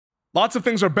Lots of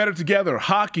things are better together.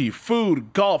 Hockey,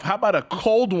 food, golf. How about a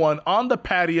cold one on the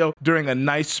patio during a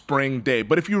nice spring day?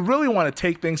 But if you really want to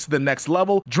take things to the next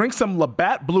level, drink some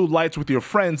Labatt Blue Lights with your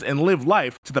friends and live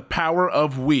life to the power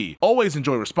of we. Always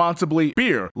enjoy responsibly.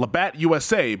 Beer, Labatt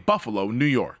USA, Buffalo, New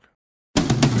York.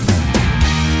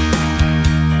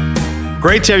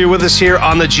 Great to have you with us here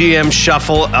on the GM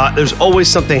Shuffle. There's always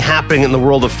something happening in the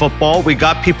world of football. We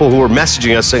got people who are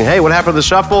messaging us saying, hey, what happened to the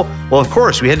Shuffle? Well, of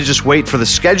course, we had to just wait for the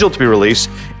schedule to be released.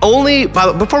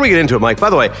 Before we get into it, Mike, by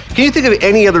the way, can you think of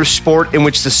any other sport in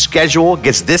which the schedule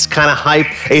gets this kind of hype?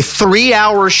 A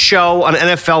 3-hour show on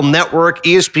NFL Network,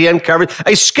 ESPN coverage,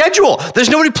 a schedule. There's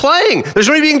nobody playing. There's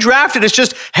nobody being drafted. It's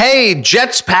just, hey,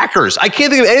 Jets, Packers. I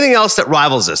can't think of anything else that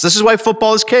rivals this. This is why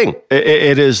football is king.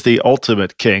 It is the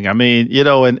ultimate king. I mean,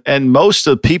 and most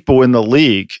of the people in the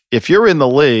league, if you're in the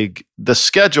league, the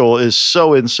schedule is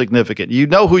so insignificant. You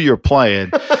know who you're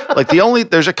playing.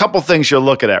 There's a couple things you're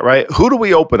looking at, right? Who do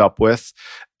we open up with?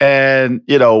 And,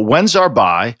 when's our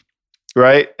bye,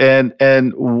 right?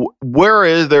 And where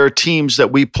is there teams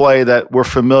that we play that we're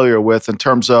familiar with in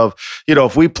terms of,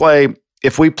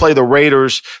 if we play the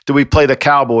Raiders, do we play the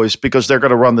Cowboys because they're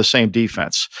going to run the same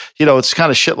defense? It's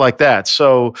kind of shit like that.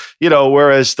 So,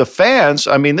 whereas the fans,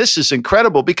 I mean, this is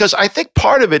incredible because I think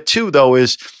part of it too, though,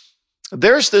 is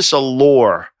there's this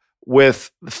allure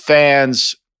with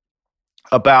fans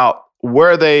about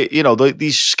where they,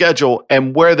 these schedule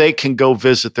and where they can go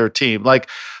visit their team. Like,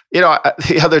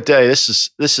 the other day,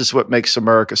 this is what makes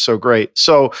America so great.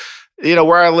 So,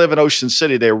 where I live in Ocean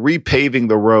City, they're repaving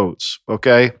the roads,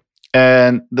 okay?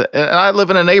 And I live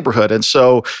in a neighborhood, and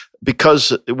so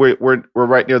because we're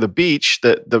right near the beach,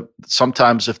 that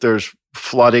sometimes if there's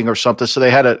flooding or something, so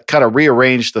they had to kind of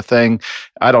rearrange the thing.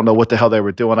 I don't know what the hell they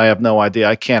were doing. I have no idea.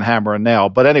 I can't hammer a nail.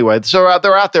 But anyway, so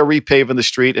they're out there repaving the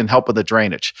street and helping the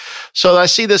drainage. So I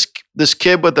see this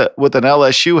kid with an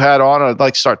LSU hat on, and I'd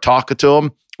like to start talking to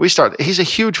him. He's a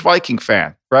huge Viking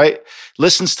fan, right?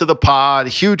 Listens to the pod,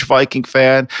 huge Viking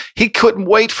fan. He couldn't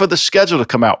wait for the schedule to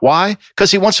come out. Why? Because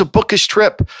he wants to book his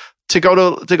trip to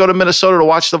go to Minnesota to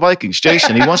watch the Vikings.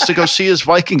 Jason, he wants to go see his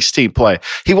Vikings team play.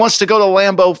 He wants to go to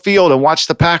Lambeau Field and watch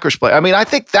the Packers play. I mean, I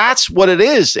think that's what it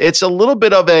is. It's a little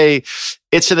bit of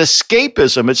it's an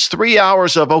escapism. It's 3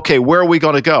 hours of, okay, where are we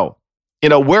going to go?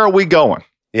 Where are we going?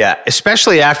 Yeah,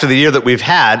 especially after the year that we've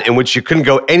had in which you couldn't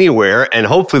go anywhere, and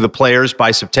hopefully the players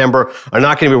by September are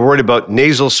not going to be worried about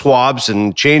nasal swabs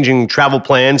and changing travel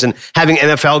plans and having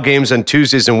NFL games on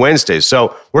Tuesdays and Wednesdays.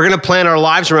 So we're going to plan our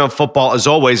lives around football as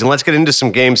always, and let's get into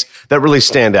some games that really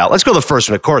stand out. Let's go to the first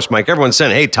one, of course, Mike. Everyone's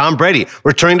saying, hey, Tom Brady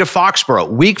returning to Foxborough.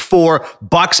 Week 4,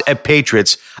 Bucks at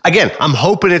Patriots. Again, I'm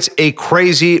hoping it's a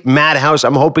crazy madhouse.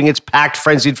 I'm hoping it's packed,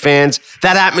 frenzied fans.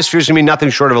 That atmosphere is going to be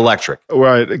nothing short of electric.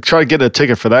 Right. Try to get a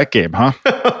ticket for that game, huh?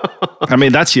 I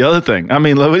mean, that's the other thing. I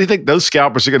mean, what do you think those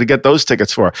scalpers are going to get those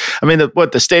tickets for? I mean,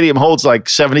 the stadium holds like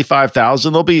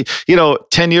 75,000. There'll be,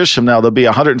 10 years from now, there'll be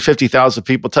 150,000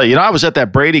 people tell you, I was at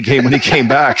that Brady game when he came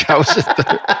back. I was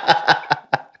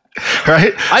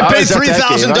right? I paid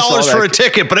 $3,000 for a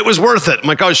ticket, but it was worth it. I'm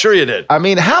like, oh, sure you did. I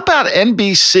mean, how about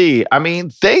NBC? I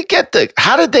mean,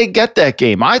 how did they get that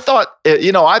game? I thought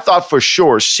for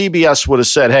sure CBS would have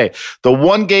said, hey, the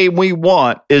one game we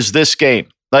want is this game.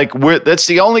 Like, that's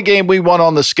the only game we want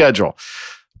on the schedule.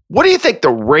 What do you think the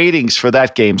ratings for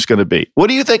that game is going to be? What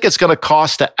do you think it's going to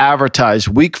cost to advertise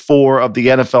week 4 of the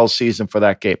NFL season for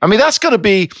that game? I mean, that's going to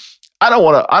be, I don't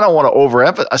want to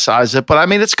overemphasize it, but I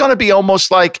mean, it's going to be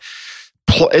almost like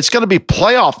it's going to be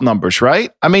playoff numbers,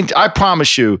 right? I mean, I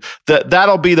promise you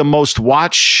that'll be the most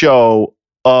watched show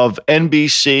of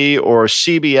NBC or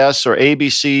CBS or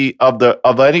ABC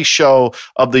of any show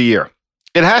of the year.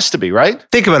 It has to be, right?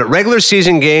 Think about it. Regular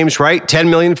season games, right? 10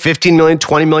 million, 15 million,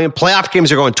 20 million. Playoff games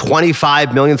are going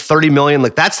 25 million, 30 million.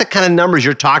 Like, that's the kind of numbers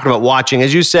you're talking about watching.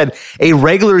 As you said, a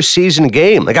regular season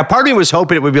game. Like, a part of me was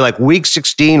hoping it would be like week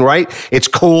 16, right? It's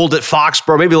cold at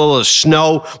Foxborough, maybe a little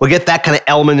snow. We'll get that kind of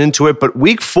element into it. But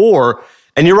week 4,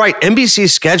 and you're right,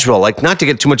 NBC's schedule, like, not to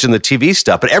get too much in the TV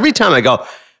stuff, but every time I go,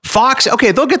 Fox,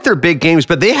 okay, they'll get their big games,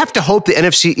 but they have to hope the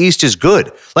NFC East is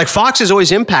good. Like, Fox is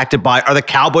always impacted by, are the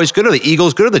Cowboys good? Are the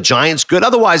Eagles good? Are the Giants good?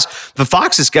 Otherwise, the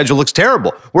Fox's schedule looks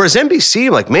terrible. Whereas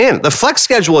NBC, like, man, the flex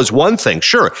schedule is one thing.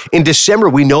 Sure, in December,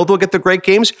 we know they'll get the great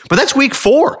games, but that's week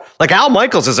 4. Like, Al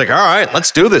Michaels is like, all right, let's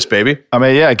do this, baby. I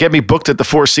mean, yeah, get me booked at the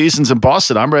Four Seasons in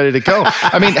Boston. I'm ready to go.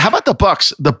 I mean, how about the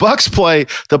Bucks? The Bucks play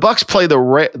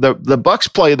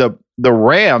the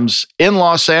Rams in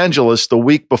Los Angeles the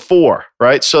week before,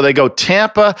 right? So they go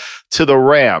Tampa to the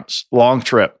Rams, long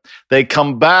trip. They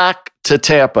come back to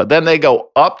Tampa. Then they go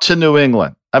up to New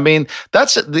England. I mean,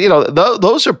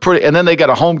 those are pretty, and then they got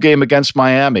a home game against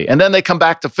Miami, and then they come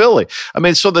back to Philly. I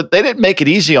mean, so that they didn't make it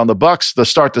easy on the Bucs to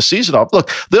start the season off. Look,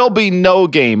 there'll be no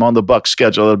game on the Bucs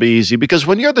schedule that'll be easy because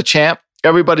when you're the champ,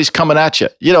 everybody's coming at you.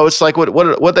 It's like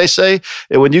what they say,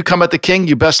 when you come at the king,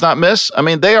 you best not miss. I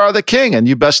mean, they are the king and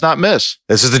you best not miss.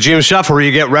 This is the GM Shuffle where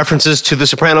you get references to The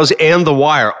Sopranos and The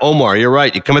Wire. Omar, you're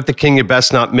right. You come at the king, you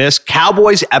best not miss.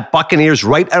 Cowboys at Buccaneers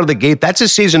right out of the gate. That's a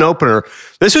season opener.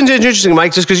 This one's interesting,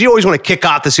 Mike, just because you always want to kick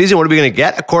off the season. What are we going to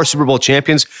get? Of course, Super Bowl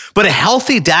champions, but a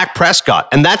healthy Dak Prescott.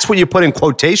 And that's what you put in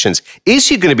quotations. Is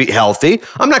he going to be healthy?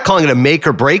 I'm not calling it a make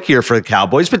or break year for the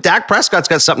Cowboys, but Dak Prescott's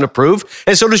got something to prove.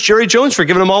 And so does Jerry Jones for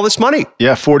giving him all this money.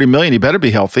 Yeah, $40 million. He better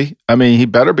be healthy. I mean, he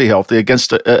better be healthy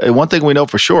against one thing we know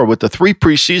for sure with the three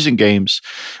preseason games,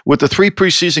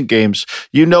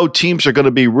 teams are going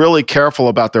to be really careful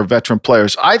about their veteran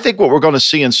players. I think what we're going to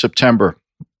see in September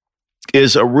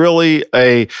is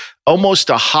almost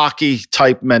a hockey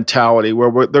type mentality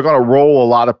where they're going to roll a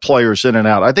lot of players in and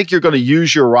out. I think you're going to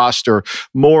use your roster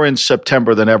more in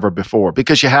September than ever before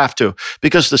because you have to,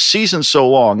 because the season's so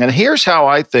long. And here's how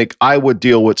I think I would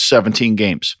deal with 17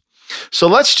 games. So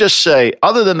let's just say,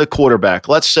 other than the quarterback,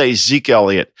 let's say Zeke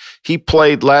Elliott, he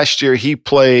played last year,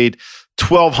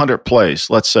 1,200 plays,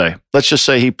 let's say. Let's just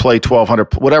say he played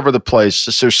 1,200, whatever the plays.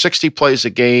 So there's 60 plays a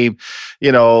game.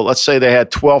 Let's say they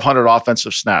had 1,200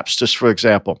 offensive snaps, just for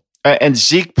example. And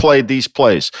Zeke played these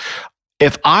plays.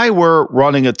 If I were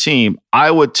running a team, I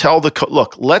would tell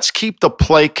look, let's keep the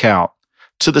play count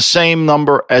to the same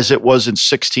number as it was in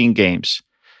 16 games.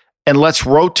 And let's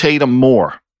rotate them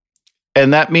more.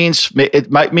 And that means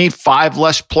it might mean 5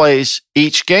 less plays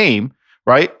each game,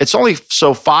 right? It's only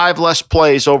 5 less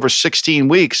plays over 16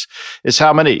 weeks is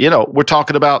how many, we're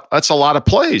talking about, that's a lot of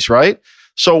plays, right?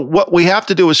 So what we have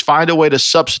to do is find a way to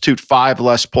substitute 5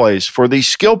 less plays for these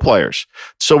skill players.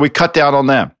 So we cut down on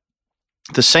them.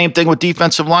 The same thing with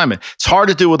defensive linemen. It's hard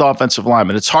to do with offensive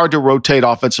linemen. It's hard to rotate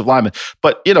offensive linemen.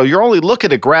 But, you're only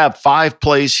looking to grab 5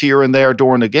 plays here and there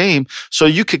during the game so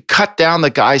you could cut down the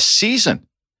guy's season.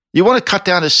 You want to cut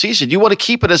down his season. You want to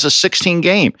keep it as a 16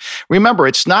 game. Remember,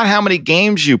 it's not how many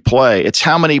games you play. It's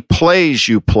how many plays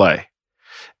you play.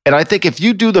 And I think if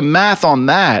you do the math on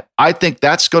that, I think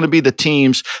that's going to be the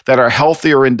teams that are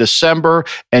healthier in December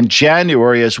and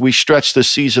January as we stretch the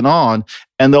season on,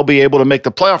 and they'll be able to make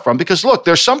the playoff run. Because look,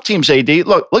 there's some teams, AD,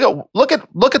 look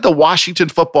at the Washington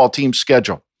football team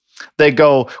schedule. They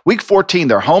go week 14,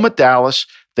 they're home at Dallas.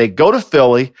 They go to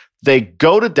Philly. They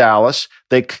go to Dallas.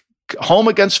 They home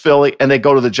against Philly, and they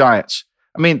go to the Giants.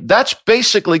 I mean, that's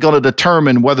basically going to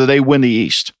determine whether they win the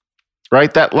East,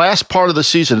 right? That last part of the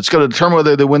season, it's going to determine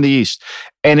whether they win the East.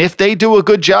 And if they do a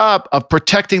good job of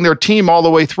protecting their team all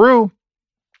the way through,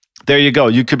 there you go.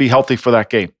 You could be healthy for that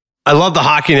game. I love the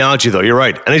hockey analogy, though. You're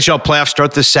right. NHL playoffs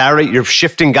start this Saturday. You're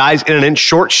shifting guys in and in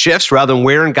short shifts rather than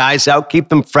wearing guys out. Keep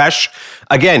them fresh.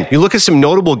 Again, you look at some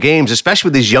notable games, especially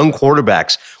with these young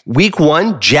quarterbacks. Week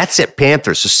 1, Jets at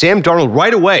Panthers. So Sam Darnold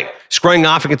right away squaring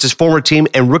off against his former team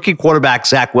and rookie quarterback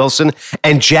Zach Wilson.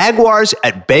 And Jaguars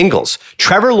at Bengals.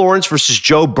 Trevor Lawrence versus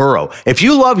Joe Burrow. If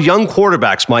you love young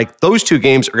quarterbacks, Mike, those 2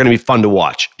 games are going to be fun to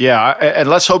watch. Yeah, and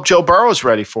let's hope Joe Burrow's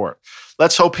ready for it.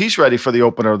 Let's hope he's ready for the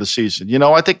opener of the season.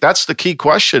 I think that's the key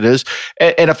question is,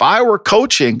 and if I were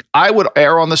coaching, I would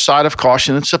err on the side of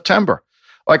caution in September.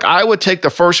 Like I would take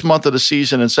the first month of the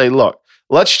season and say, look,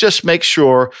 let's just make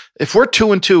sure if we're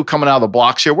 2-2 coming out of the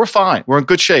blocks here, we're fine. We're in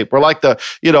good shape. We're like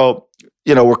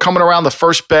we're coming around the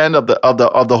first bend of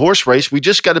the horse race. We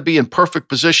just got to be in perfect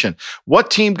position. What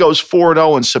team goes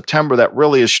 4-0 in September that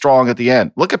really is strong at the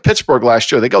end? Look at Pittsburgh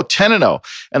last year. They go 10-0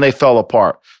 and they fell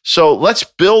apart. So let's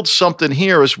build something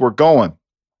here as we're going.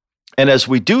 And as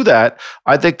we do that,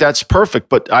 I think that's perfect.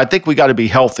 But I think we got to be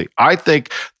healthy. I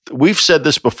think we've said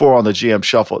this before on the GM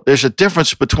Shuffle. There's a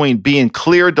difference between being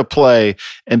cleared to play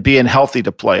and being healthy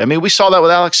to play. I mean, we saw that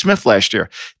with Alex Smith last year.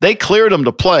 They cleared him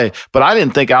to play, but I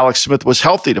didn't think Alex Smith was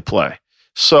healthy to play.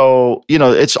 So,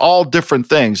 it's all different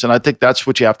things. And I think that's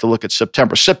what you have to look at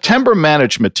September. September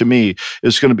management, to me,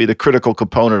 is going to be the critical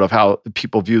component of how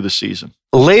people view the season.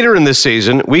 Later in the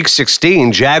season, week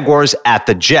 16, Jaguars at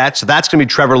the Jets. So that's going to be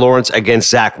Trevor Lawrence against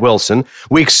Zach Wilson.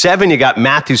 Week 7, you got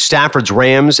Matthew Stafford's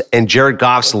Rams and Jared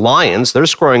Goff's Lions. They're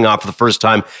scoring off for the first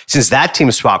time since that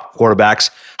team swapped quarterbacks.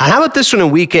 And how about this one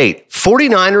in week 8?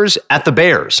 49ers at the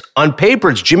Bears. On paper,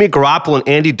 it's Jimmy Garoppolo and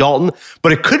Andy Dalton,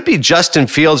 but it could be Justin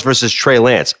Fields versus Trey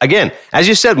Lance. Again, as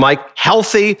you said, Mike,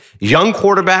 healthy, young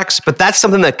quarterbacks, but that's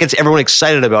something that gets everyone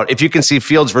excited about if you can see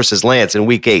Fields versus Lance in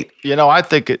week 8. I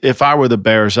think if I were the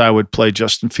Bears, I would play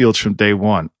Justin Fields from day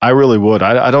one. I really would.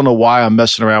 I don't know why I'm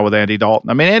messing around with Andy Dalton.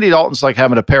 I mean, Andy Dalton's like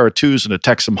having a pair of twos in a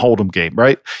Texas Hold'em game,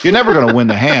 right? You're never going to win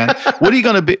the hand. What are you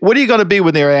going to be? What are you going to be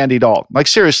when you're Andy Dalton? Like,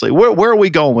 seriously, where are we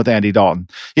going with Andy Dalton?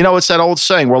 You know, it's that old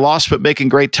saying, we're lost but making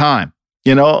great time.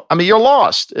 You know, I mean, you're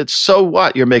lost. It's so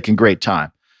what? You're making great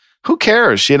time. Who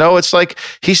cares? You know, it's like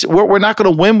we're not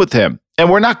going to win with him. And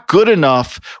we're not good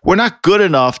enough. We're not good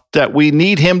enough that we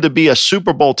need him to be a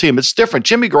Super Bowl team. It's different.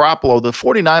 Jimmy Garoppolo, the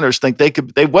 49ers think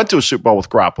they went to a Super Bowl with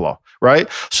Garoppolo, right?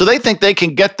 So they think they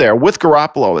can get there with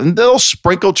Garoppolo, and they'll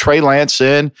sprinkle Trey Lance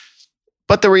in.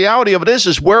 But the reality of it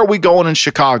is where are we going in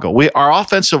Chicago? Our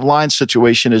offensive line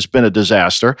situation has been a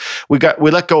disaster. We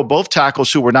let go of both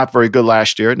tackles who were not very good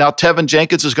last year. Now Tevin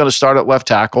Jenkins is going to start at left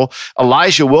tackle.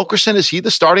 Elijah Wilkerson, is he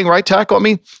the starting right tackle? I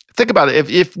mean, think about it.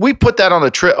 If we put that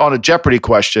on a Jeopardy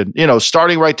question, you know,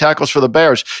 starting right tackles for the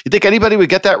Bears, you think anybody would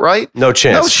get that right? No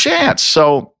chance. No chance.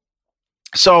 So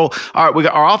all right, we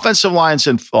got our offensive line's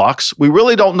in flux. We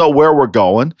really don't know where we're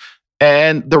going.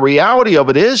 And the reality of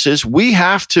it is we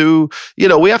have to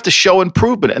show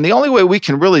improvement. And the only way we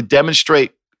can really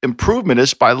demonstrate improvement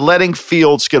is by letting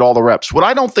Fields get all the reps. What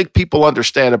I don't think people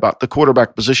understand about the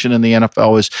quarterback position in the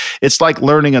NFL is it's like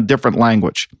learning a different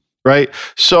language, right?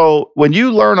 So when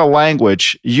you learn a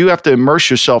language, you have to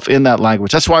immerse yourself in that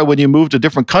language. That's why when you move to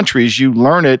different countries, you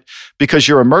learn it because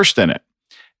you're immersed in it.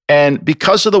 And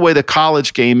because of the way the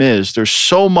college game is, there's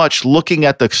so much looking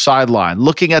at the sideline,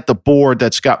 looking at the board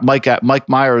that's got Mike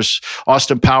Myers,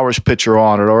 Austin Powers picture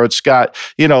on it, or it's got,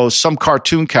 you know, some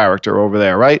cartoon character over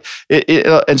there, right?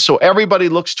 And so everybody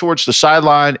looks towards the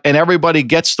sideline and everybody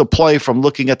gets the play from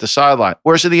looking at the sideline.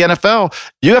 Whereas in the NFL,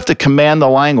 you have to command the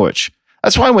language.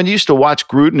 That's why when you used to watch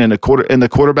Gruden in the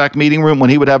quarterback meeting room, when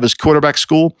he would have his quarterback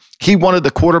school, he wanted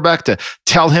the quarterback to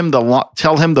tell him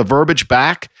the verbiage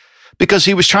back, because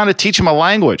he was trying to teach him a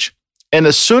language. And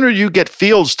the sooner you get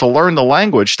Fields to learn the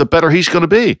language, the better he's going to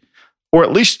be. Or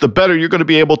at least the better you're going to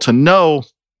be able to know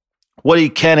what he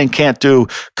can and can't do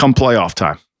come playoff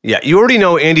time. Yeah, you already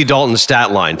know Andy Dalton's stat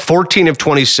line. 14 of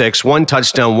 26, 1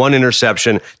 touchdown, 1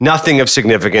 interception, nothing of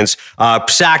significance,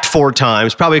 sacked 4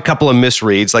 times, probably a couple of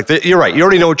misreads. You're right, you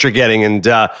already know what you're getting, and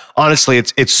honestly,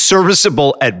 it's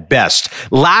serviceable at best.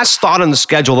 Last thought on the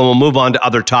schedule, then we'll move on to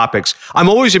other topics. I'm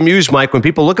always amused, Mike, when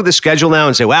people look at the schedule now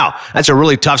and say, wow, that's a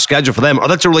really tough schedule for them, or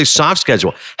that's a really soft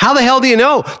schedule. How the hell do you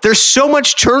know? There's so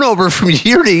much turnover from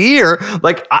year to year.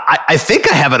 Like, I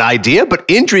think I have an idea, but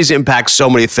injuries impact so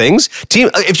many things.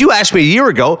 If you asked me a year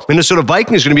ago, Minnesota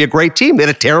Vikings are going to be a great team. They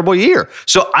had a terrible year.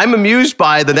 So I'm amused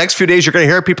by the next few days. You're going to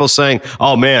hear people saying,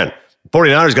 oh man,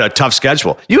 49ers got a tough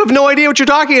schedule. You have no idea what you're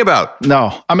talking about.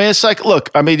 No. I mean, it's like, look,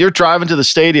 I mean, you're driving to the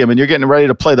stadium and you're getting ready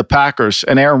to play the Packers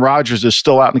and Aaron Rodgers is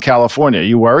still out in California. Are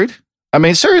you worried? I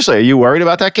mean, seriously, are you worried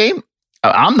about that game?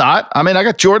 I'm not. I mean, I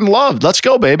got Jordan Love. Let's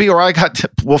go, baby. Or I got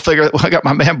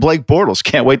my man Blake Bortles.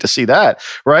 Can't wait to see that,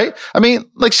 right? I mean,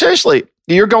 like, seriously,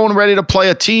 you're going ready to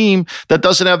play a team that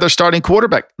doesn't have their starting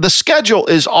quarterback. The schedule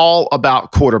is all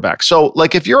about quarterback. So,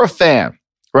 like, if you're a fan,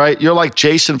 right, you're like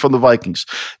Jason from the Vikings.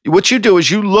 What you do is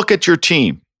you look at your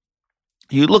team.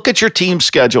 You look at your team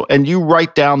schedule and you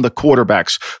write down the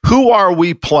quarterbacks. Who are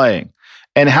we playing?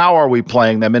 And how are we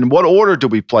playing them? In what order do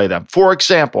we play them? For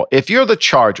example, if you're the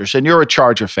Chargers and you're a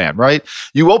Charger fan, right?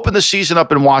 You open the season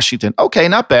up in Washington. Okay,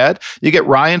 not bad. You get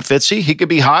Ryan Fitzy. He could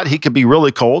be hot. He could be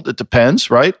really cold. It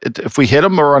depends, right? If we hit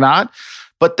him or not.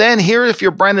 But then here, if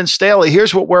you're Brendan Staley,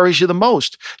 here's what worries you the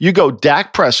most. You go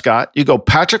Dak Prescott, you go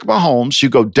Patrick Mahomes, you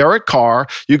go Derek Carr,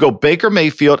 you go Baker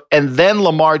Mayfield, and then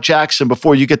Lamar Jackson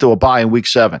before you get to a bye in week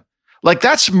 7. Like,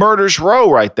 that's murder's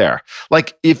row right there.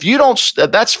 Like, if you don't,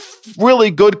 that's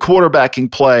really good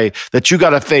quarterbacking play that you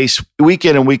got to face week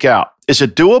in and week out. Is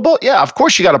it doable? Yeah, of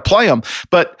course you got to play them.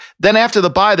 But then after the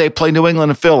bye, they play New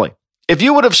England and Philly. If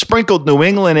you would have sprinkled New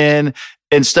England in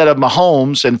instead of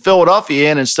Mahomes and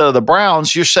Philadelphia in instead of the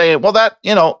Browns, you're saying, well, that,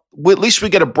 you know, at least we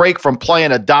get a break from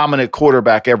playing a dominant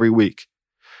quarterback every week.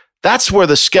 That's where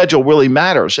the schedule really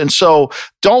matters. And so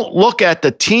don't look at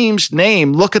the team's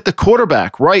name, look at the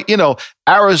quarterback, right? You know,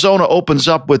 Arizona opens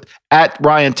up with at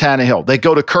Ryan Tannehill. They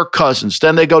go to Kirk Cousins.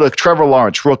 Then they go to Trevor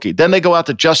Lawrence, rookie. Then they go out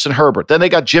to Justin Herbert. Then they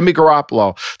got Jimmy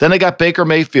Garoppolo. Then they got Baker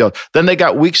Mayfield. Then they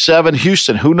got week 7,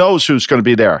 Houston. Who knows who's going to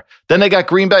be there? Then they got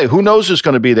Green Bay. Who knows who's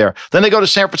going to be there? Then they go to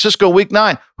San Francisco week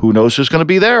 9. Who knows who's going to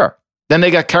be there? Then they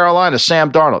got Carolina,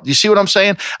 Sam Darnold. You see what I'm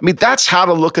saying? I mean, that's how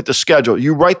to look at the schedule.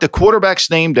 You write the quarterback's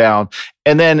name down,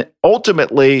 and then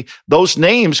ultimately those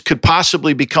names could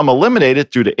possibly become eliminated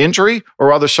due to injury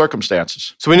or other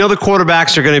circumstances. So we know the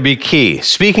quarterbacks are going to be key.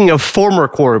 Speaking of former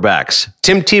quarterbacks,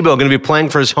 Tim Tebow going to be playing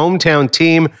for his hometown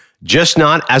team, just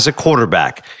not as a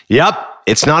quarterback. Yep.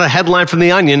 it's not a headline from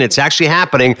The Onion. It's actually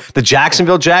happening. The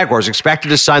Jacksonville Jaguars expected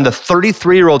to sign the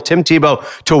 33-year-old Tim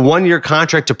Tebow to a 1-year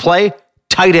contract to play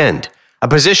tight end, a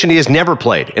position he has never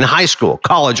played in high school,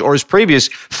 college, or his previous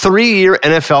 3-year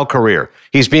NFL career.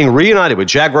 He's being reunited with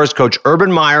Jaguars coach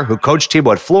Urban Meyer, who coached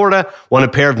Tebow at Florida, won a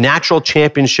pair of national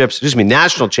championships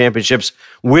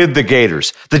with the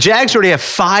Gators. The Jags already have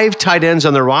 5 tight ends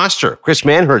on their roster: Chris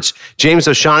Manhertz, James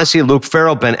O'Shaughnessy, Luke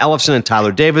Farrell, Ben Ellefson, and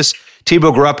Tyler Davis.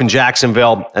 Tebow grew up in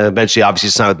Jacksonville and eventually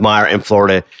obviously signed with Meyer in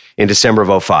Florida in December of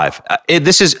 2005.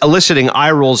 This is eliciting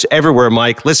eye rolls everywhere,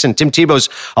 Mike. Listen, Tim Tebow's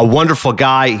a wonderful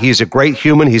guy. He's a great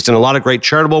human. He's done a lot of great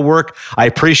charitable work. I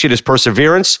appreciate his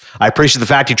perseverance. I appreciate the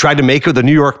fact he tried to make it with the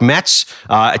New York Mets,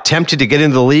 attempted to get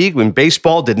into the league when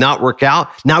baseball did not work out.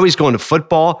 Now he's going to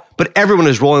football, but everyone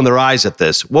is rolling their eyes at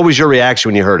this. What was your reaction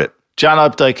when you heard it? John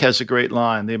Updike has a great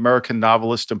line. The American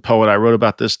novelist and poet. I wrote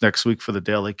about this next week for the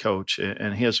Daily Coach,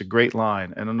 and he has a great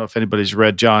line. I don't know if anybody's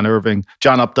read John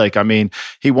Updike. I mean,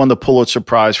 he won the Pulitzer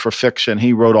Prize for fiction.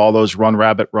 He wrote all those Run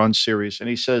Rabbit Run series, and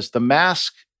he says, the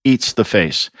mask eats the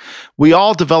face. We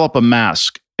all develop a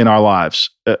mask in our lives,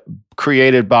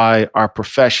 created by our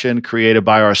profession, created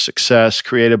by our success,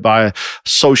 created by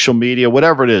social media,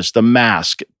 whatever it is, the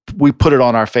mask. We put it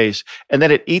on our face, and then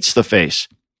it eats the face.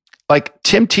 Like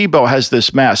Tim Tebow has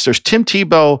this mask. There's Tim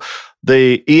Tebow,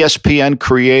 the ESPN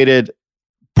created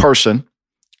person,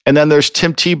 and then there's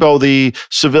Tim Tebow, the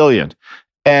civilian.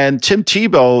 And Tim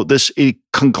Tebow, this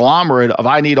conglomerate of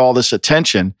I need all this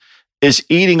attention, is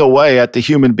eating away at the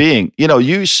human being. You know,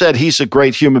 you said he's a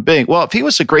great human being. Well, if he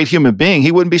was a great human being,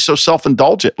 he wouldn't be so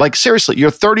self-indulgent. Like, seriously, you're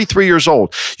 33 years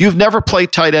old. You've never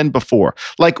played tight end before.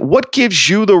 Like, what gives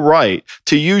you the right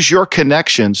to use your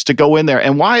connections to go in there?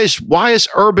 And why is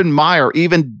Urban Meyer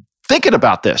even thinking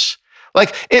about this?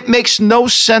 Like, it makes no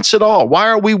sense at all.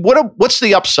 What's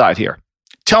the upside here?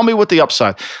 Tell me what the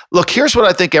upside. Look, here's what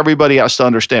I think everybody has to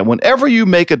understand. Whenever you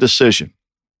make a decision,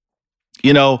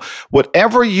 you know,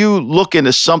 whatever you look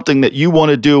into something that you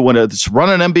want to do, whether it's run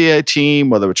an NBA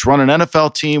team, whether it's run an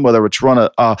NFL team, whether it's run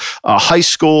a high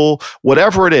school,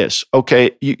 whatever it is, okay,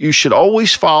 you should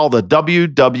always follow the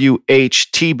WWHTBT.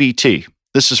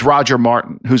 This is Roger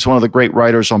Martin, who's one of the great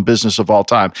writers on business of all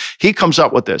time. He comes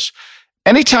up with this.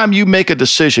 Anytime you make a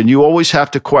decision, you always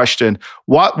have to question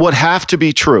what would have to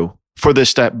be true for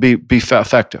this to be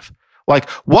effective. Like,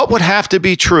 what would have to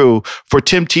be true for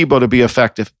Tim Tebow to be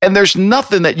effective? And there's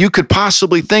nothing that you could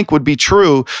possibly think would be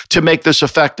true to make this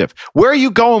effective. Where are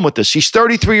you going with this? He's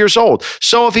 33 years old.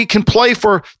 So if he can play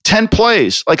for 10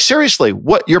 plays, like, seriously,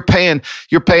 what you're paying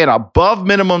above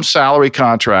minimum salary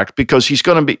contract because he's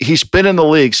been in the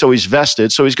league, so he's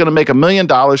vested, so he's going to make $1 million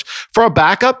for a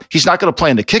backup. He's not going to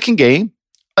play in the kicking game.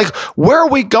 Like, where are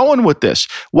we going with this?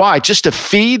 Why? Just to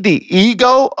feed the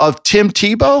ego of Tim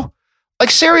Tebow? Like,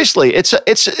 seriously, it's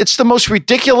the most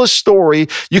ridiculous story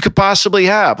you could possibly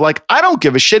have. Like, I don't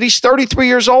give a shit. He's 33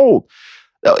 years old.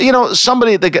 You know,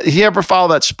 you ever follow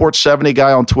that Sports 70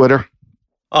 guy on Twitter?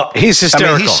 Oh, he's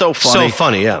hysterical. I mean, he's so funny. So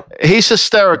funny, yeah. He's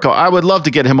hysterical. I would love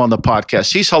to get him on the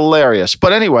podcast. He's hilarious.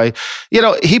 But anyway, you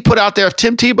know, he put out there, if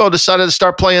Tim Tebow decided to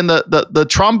start playing the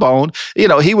trombone, you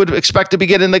know, he would expect to be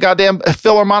getting the goddamn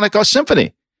Philharmonic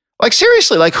Symphony. Like,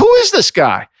 seriously, like, who is this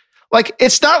guy? Like,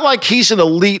 it's not like he's an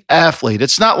elite athlete.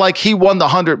 It's not like he won the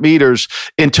 100 meters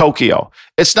in Tokyo.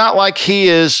 It's not like he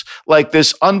is like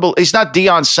this he's not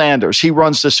Deion Sanders. He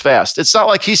runs this fast. It's not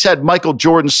like he's had Michael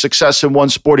Jordan's success in one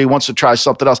sport. He wants to try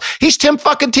something else. He's Tim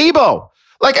fucking Tebow.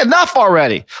 Like, enough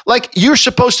already. Like, you're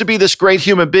supposed to be this great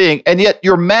human being, and yet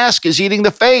your mask is eating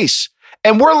the face.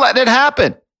 And we're letting it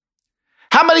happen.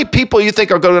 How many people you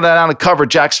think are going to go down and cover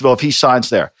Jacksonville if he signs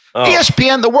there? Oh.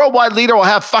 ESPN, the worldwide leader, will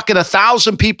have fucking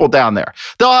 1,000 people down there.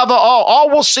 They'll have all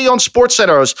we'll see on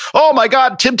SportsCenter is, oh my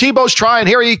God, Tim Tebow's trying.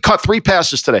 Here, he caught 3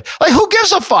 passes today. Like, who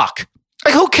gives a fuck?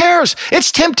 Like, who cares?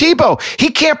 It's Tim Tebow.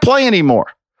 He can't play anymore.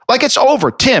 Like, it's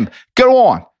over. Tim, go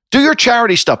on. Do your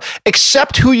charity stuff.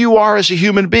 Accept who you are as a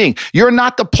human being. You're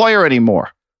not the player anymore.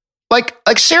 Like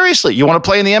seriously, you want to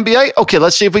play in the NBA? Okay,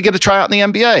 let's see if we get a tryout in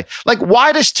the NBA. Like,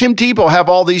 why does Tim Tebow have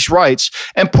all these rights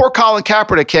and poor Colin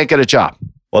Kaepernick can't get a job?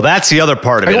 Well, that's the other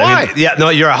part of it. Why? I mean, yeah, no,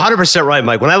 you're 100% right,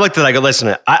 Mike. When I looked at it, I go,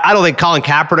 listen, I don't think Colin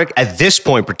Kaepernick at this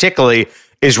point particularly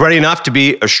is ready enough to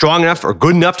be strong enough or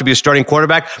good enough to be a starting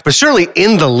quarterback, but certainly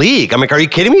in the league. I'm like, are you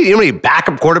kidding me? You know how many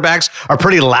backup quarterbacks are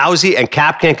pretty lousy and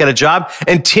Cap can't get a job?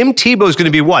 And Tim Tebow is going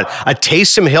to be what? A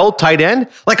Taysom Hill tight end?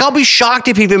 Like, I'll be shocked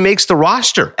if he even makes the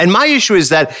roster. And my issue is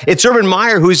that it's Urban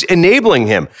Meyer who's enabling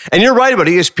him. And you're right about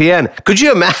ESPN. Could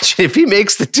you imagine if he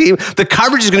makes the team, the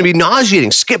coverage is going to be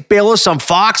nauseating. Skip Bayless on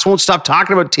Fox won't stop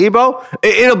talking about Tebow.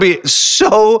 It'll be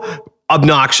so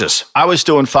obnoxious. I was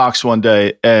doing Fox one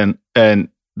day, and and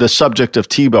the subject of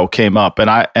Tebow came up, and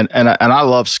I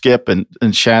love Skip and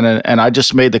Shannon, and I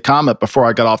just made the comment before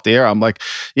I got off the air. I'm like,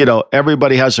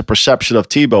 everybody has a perception of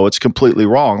Tebow. It's completely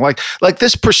wrong. Like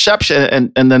this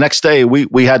perception, and the next day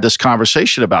we had this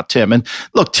conversation about Tim. And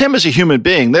look, Tim is a human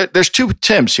being. There's two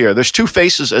Tims here. There's two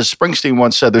faces, as Springsteen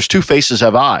once said. There's two faces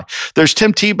have I. There's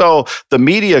Tim Tebow, the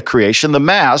media creation, the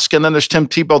mask, and then there's Tim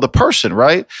Tebow, the person,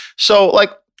 right? So like,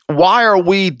 why are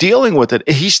we dealing with it?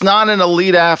 He's not an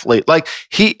elite athlete. Like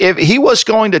if he was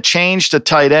going to change the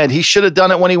tight end, he should have done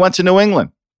it when he went to New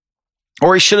England,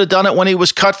 or he should have done it when he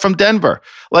was cut from Denver.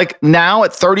 Like now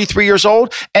at 33 years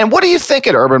old. And what do you think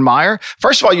at Urban Meyer?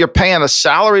 First of all, you're paying a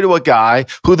salary to a guy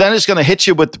who then is going to hit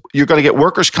you with, you're going to get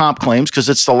workers' comp claims because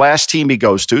it's the last team he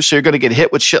goes to. So you're going to get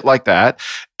hit with shit like that.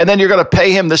 And then you're going to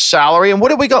pay him this salary. And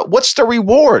what's the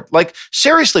reward? Like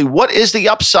seriously, what is the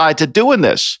upside to doing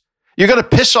this? You're going to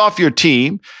piss off your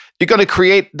team. You're going to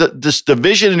create this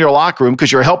division in your locker room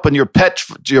because you're helping your pet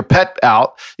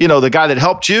out, the guy that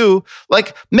helped you.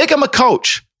 Like, make him a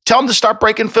coach. Tell him to start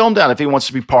breaking film down if he wants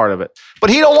to be part of it. But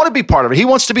he don't want to be part of it. He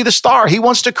wants to be the star. He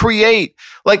wants to create.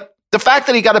 Like, the fact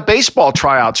that he got a baseball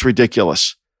tryout's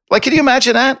ridiculous. Like, can you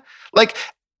imagine that? Like,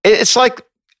 it's like,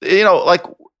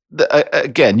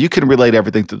 again, you can relate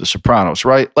everything to The Sopranos,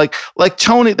 right? Like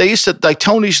Tony,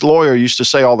 Tony's lawyer used to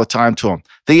say all the time to him,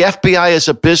 the FBI is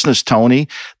a business, Tony.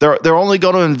 They're only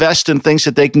going to invest in things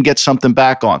that they can get something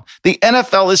back on. The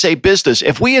NFL is a business.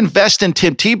 If we invest in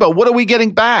Tim Tebow, what are we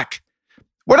getting back?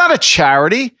 We're not a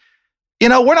charity.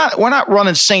 We're not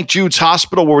running St. Jude's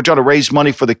Hospital where we're trying to raise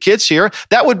money for the kids here.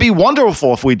 That would be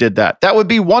wonderful if we did that. That would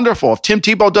be wonderful. If Tim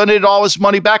Tebow donated all his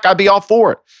money back, I'd be all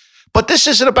for it. But this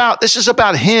is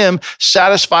about him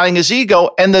satisfying his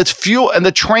ego, and the fuel and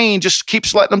the train just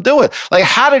keeps letting him do it. Like,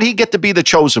 how did he get to be the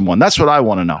chosen one? That's what I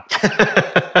want to know.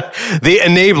 The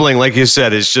enabling, like you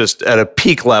said, is just at a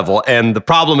peak level. And the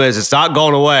problem is it's not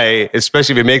going away,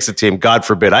 especially if he makes the team. God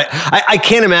forbid. I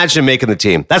can't imagine him making the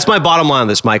team. That's my bottom line on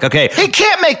this, Mike. Okay. He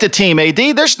can't make the team, AD.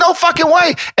 There's no fucking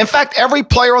way. In fact, every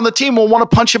player on the team will want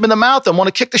to punch him in the mouth and want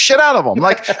to kick the shit out of him.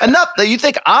 Like, enough. You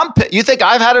think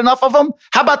I've had enough of him?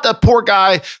 How about the poor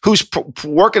guy who's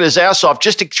working his ass off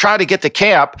just to try to get to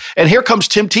camp? And here comes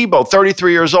Tim Tebow,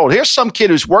 33 years old. Here's some kid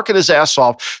who's working his ass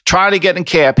off, trying to get in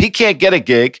camp. He can't get a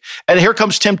gig. And here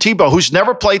comes Tim Tebow, who's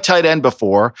never played tight end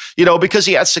before, because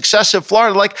he had success in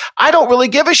Florida. Like, I don't really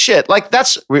give a shit. Like,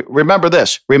 remember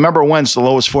this. Remember when's the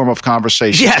lowest form of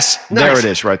conversation. Yes. There Nice.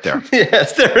 It is right there.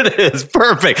 Yes, there it is.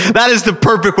 Perfect. That is the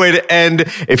perfect way to end.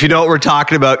 If you know what we're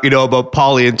talking about, about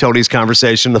Paulie and Tony's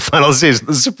conversation, the final season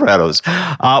of The Sopranos.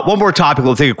 One more topic.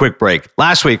 We'll take a quick break.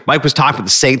 Last week, Mike was talking with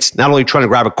the Saints, not only trying to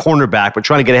grab a cornerback, but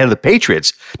trying to get ahead of the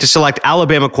Patriots to select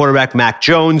Alabama quarterback Mac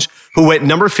Jones, who went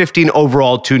number 15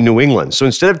 overall to New England. So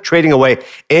instead of trading away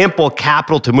ample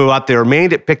capital to move up, they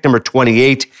remained at pick number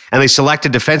 28, and they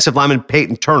selected defensive lineman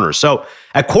Peyton Turner. So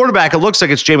at quarterback, it looks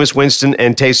like it's Jameis Winston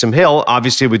and Taysom Hill,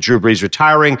 obviously with Drew Brees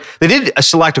retiring. They did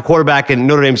select a quarterback in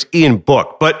Notre Dame's Ian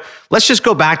Book. But let's just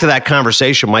go back to that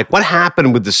conversation, Mike. What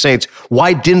happened with the Saints?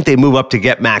 Why didn't they move up to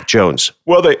get Mac Jones?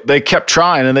 Well, they kept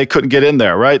trying, and they couldn't get in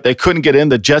there, right? They couldn't get in.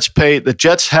 The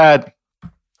Jets had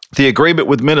the agreement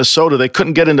with Minnesota. They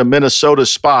couldn't get into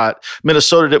Minnesota's spot.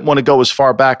 Minnesota didn't want to go as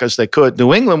far back as they could.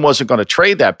 New England wasn't going to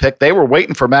trade that pick. They were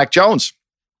waiting for Mac Jones.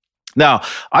 Now,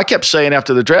 I kept saying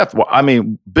after the draft,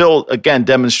 Bill, again,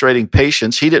 demonstrating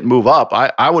patience. He didn't move up.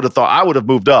 I would have thought I would have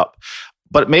moved up.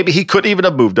 But maybe he couldn't even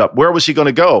have moved up. Where was he going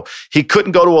to go? He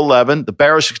couldn't go to 11. The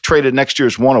Bears traded next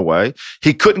year's one away.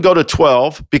 He couldn't go to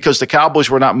 12 because the Cowboys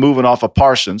were not moving off of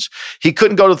Parsons. He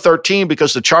couldn't go to 13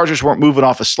 because the Chargers weren't moving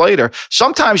off of Slater.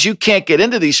 Sometimes you can't get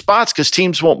into these spots because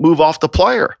teams won't move off the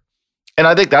player. And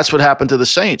I think that's what happened to the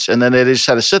Saints. And then they just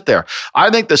had to sit there. I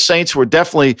think the Saints were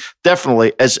definitely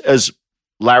as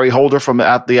Larry Holder from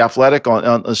The Athletic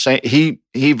on the Saints.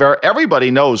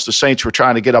 Everybody knows the Saints were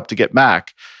trying to get up to get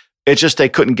Mac. It's just they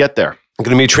couldn't get there. It's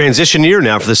going to be a transition year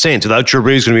now for the Saints. Without Drew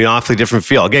Brees, it's going to be an awfully different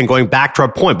feel. Again, going back to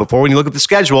our point, before when you look at the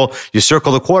schedule, you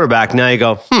circle the quarterback. Now you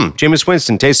go, Jameis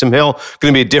Winston, Taysom Hill,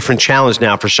 going to be a different challenge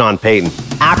now for Sean Payton.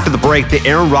 After the break, the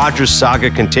Aaron Rodgers saga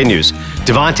continues.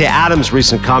 Davante Adams'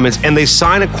 recent comments, and they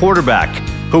sign a quarterback.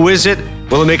 Who is it?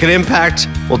 Will it make an impact?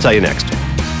 We'll tell you next.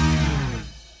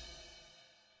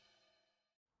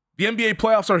 The NBA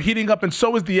playoffs are heating up, and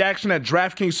so is the action at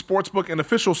DraftKings Sportsbook, an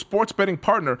official sports betting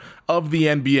partner of the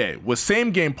NBA. With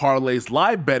same-game parlays,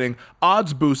 live betting,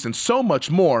 odds boosts, and so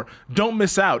much more, don't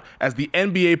miss out as the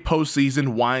NBA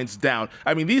postseason winds down.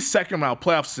 I mean, these second-round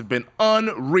playoffs have been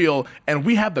unreal, and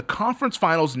we have the conference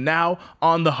finals now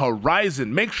on the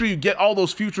horizon. Make sure you get all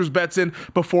those futures bets in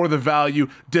before the value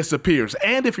disappears.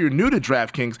 And if you're new to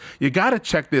DraftKings, you got to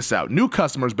check this out. New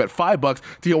customers bet $5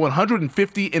 to get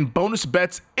 $150 in bonus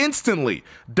bets instantly.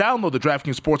 Download the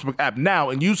DraftKings Sportsbook app now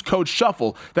and use code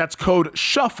SHUFFLE. That's code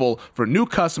SHUFFLE for new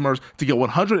customers to get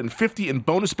 $150 in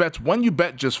bonus bets when you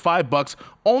bet just $5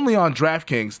 only on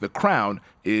DraftKings. The crown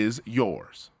is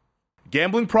yours.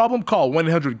 Gambling problem? Call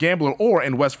 1-800-GAMBLER, or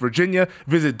in West Virginia,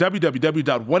 visit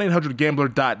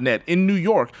www.1800gambler.net. In New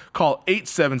York, call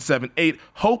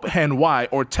 877-8-HOPE-NY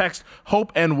or text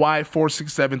HOPE-NY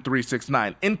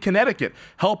 467-369. In Connecticut,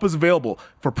 help is available.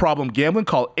 For problem gambling,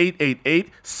 call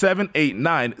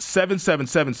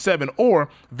 888-789-7777 or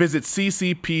visit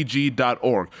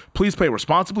ccpg.org. Please play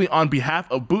responsibly on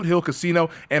behalf of Boot Hill Casino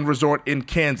and Resort in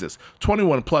Kansas.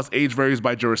 21 plus, age varies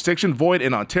by jurisdiction, void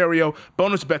in Ontario.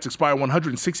 Bonus bets expire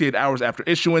 168 hours after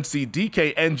issuance. See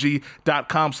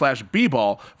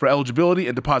dkng.com/bball for eligibility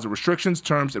and deposit restrictions,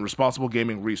 terms, and responsible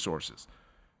gaming resources.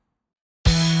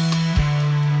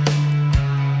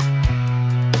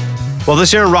 Well,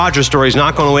 this Aaron Rodgers story is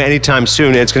not going away anytime soon,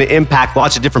 and it's going to impact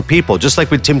lots of different people. Just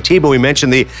like with Tim Tebow, we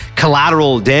mentioned the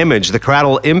collateral damage, the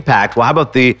collateral impact. Well, how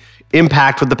about the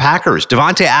impact with the Packers?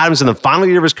 Davante Adams in the final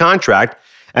year of his contract,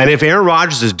 and if Aaron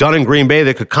Rodgers is done in Green Bay,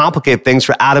 that could complicate things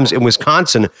for Adams in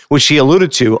Wisconsin, which he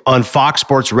alluded to on Fox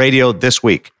Sports Radio this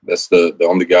week. That's the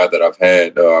only guy that I've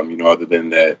had, other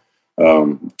than that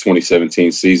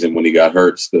 2017 season when he got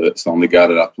hurt. It's the only guy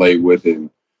that I played with, and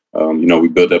we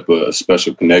built up a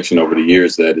special connection over the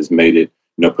years that has made it,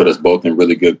 put us both in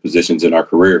really good positions in our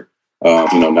career.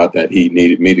 Not that he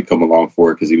needed me to come along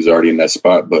for it because he was already in that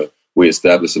spot, but we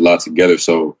established a lot together.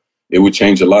 So it would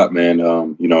change a lot, man.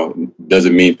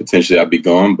 Doesn't mean potentially I'd be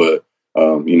gone, but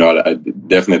I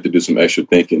definitely have to do some extra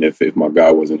thinking if my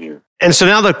guy wasn't here. And so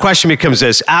now the question becomes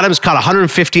this. Adams caught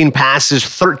 115 passes,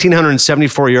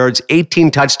 1,374 yards, 18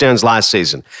 touchdowns last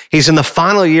season. He's in the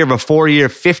final year of a 4-year,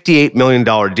 $58 million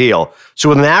deal. So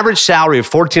with an average salary of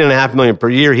 $14.5 million per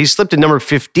year, he slipped to number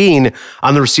 15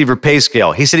 on the receiver pay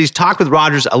scale. He said he's talked with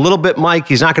Rodgers a little bit, Mike.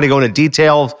 He's not going to go into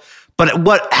details. But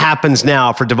what happens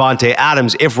now for Davante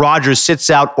Adams if Rodgers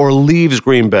sits out or leaves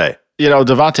Green Bay?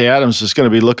 Davante Adams is going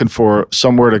to be looking for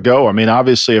somewhere to go. I mean,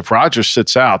 obviously, if Rodgers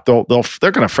sits out, they're going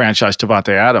to franchise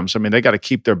Davante Adams. I mean, they got to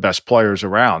keep their best players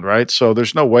around, right? So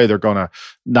there's no way they're going to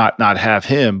not have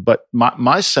him. But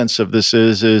my sense of this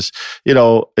is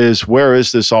where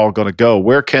is this all going to go?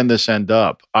 Where can this end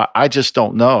up? I just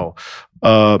don't know.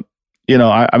 I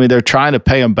mean, they're trying to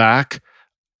pay him back.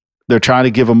 They're trying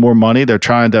to give him more money. They're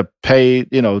trying to pay,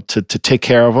 to take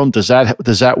care of him. Does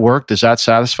that work? Does that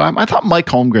satisfy him? I thought Mike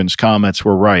Holmgren's comments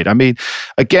were right. I mean,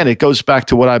 again, it goes back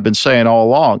to what I've been saying all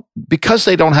along. Because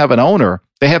they don't have an owner,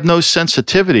 they have no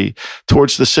sensitivity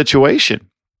towards the situation.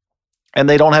 And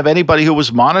they don't have anybody who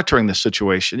was monitoring the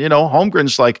situation.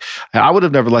 Holmgren's like, I would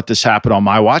have never let this happen on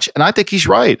my watch. And I think he's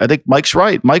right. I think Mike's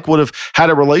right. Mike would have had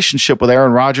a relationship with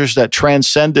Aaron Rodgers that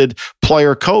transcended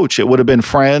player coach. It would have been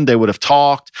friend. They would have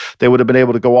talked. They would have been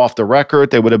able to go off the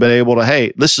record. They would have been able to,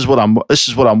 hey, this is what I'm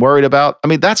worried about. I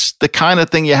mean, that's the kind of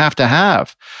thing you have to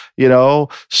have,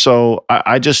 So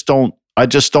I just don't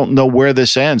know where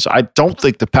this ends. I don't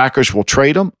think the Packers will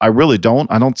trade him. I really don't.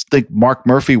 I don't think Mark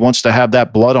Murphy wants to have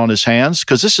that blood on his hands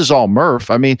because this is all Murph.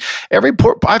 I mean,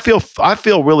 I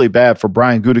feel really bad for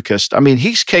Brian Gutekunst. I mean,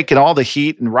 he's taking all the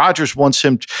heat, and Rodgers wants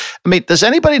him. I mean, does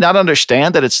anybody not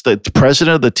understand that it's the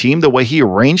president of the team, the way he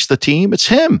arranged the team? It's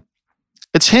him.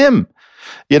 It's him.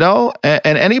 And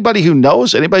anybody who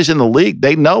knows, anybody's in the league,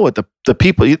 they know it. The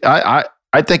people.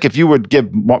 I think if you would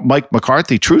give Mike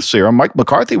McCarthy truth serum, Mike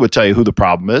McCarthy would tell you who the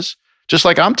problem is, just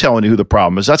like I'm telling you who the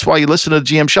problem is. That's why you listen to the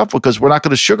GM Shuffle, because we're not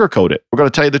going to sugarcoat it. We're going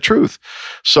to tell you the truth.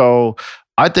 So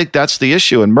I think that's the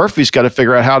issue, and Murphy's got to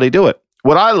figure out how to do it.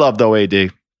 What I love, though,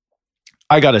 AD,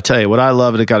 I got to tell you, what I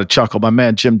love, and I got to chuckle. My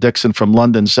man Jim Dixon from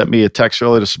London sent me a text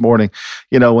early this morning.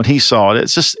 When he saw it,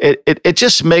 it's just it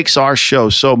just makes our show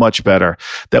so much better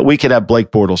that we could have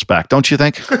Blake Bortles back, don't you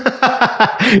think?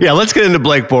 Yeah, let's get into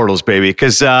Blake Bortles, baby.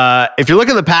 Because if you look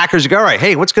at the Packers, you go, all right,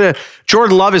 hey,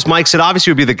 Jordan Love, as Mike said,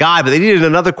 obviously would be the guy, but they needed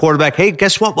another quarterback. Hey,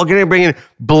 guess what? We're going to bring in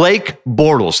Blake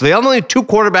Bortles. So they only have 2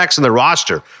 quarterbacks in their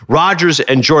roster, Rodgers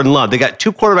and Jordan Love. They got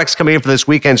 2 quarterbacks coming in for this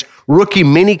weekend's rookie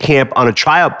mini camp on a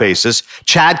tryout basis.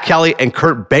 Chad Kelly, and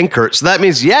Kurt Benkert. So that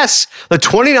means, yes, the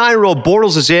 29-year-old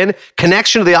Bortles is in.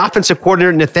 Connection to the offensive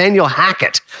coordinator, Nathaniel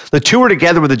Hackett. The two were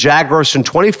together with the Jaguars from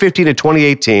 2015 to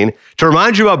 2018. To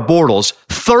remind you about Bortles,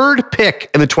 third pick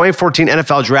in the 2014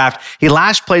 NFL Draft. He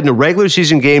last played in a regular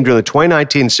season game during the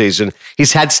 2019 season.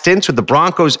 He's had stints with the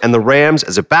Broncos and the Rams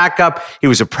as a backup. He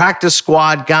was a practice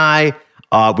squad guy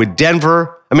with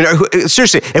Denver. I mean,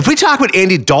 seriously, if we talk about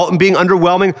Andy Dalton being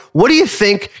underwhelming, what do you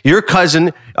think your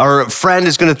cousin or friend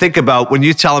is going to think about when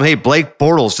you tell him, hey, Blake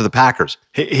Bortles to the Packers?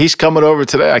 He's coming over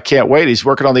today. I can't wait. He's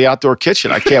working on the outdoor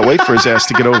kitchen. I can't wait for his ass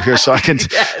to get over here so I can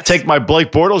take my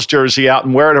Blake Bortles jersey out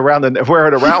and wear it around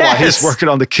while he's working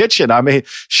on the kitchen. I mean,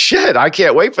 shit, I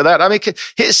can't wait for that. I mean,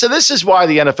 so this is why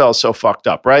the NFL is so fucked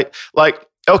up, right? Like,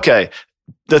 okay,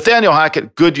 Nathaniel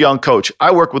Hackett, good young coach.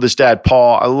 I work with his dad,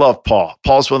 Paul. I love Paul.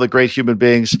 Paul's one of the great human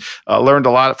beings. Learned a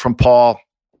lot from Paul.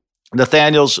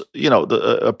 Nathaniel's,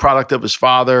 a product of his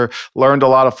father, learned a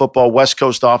lot of football, West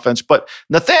Coast offense. But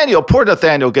poor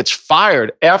Nathaniel gets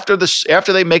fired after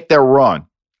they make their run.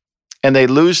 And they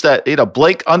lose that,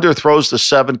 Blake underthrows the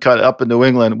 7 cut up in New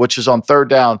England, which is on third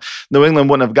down. New England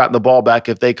wouldn't have gotten the ball back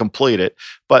if they complete it.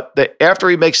 But after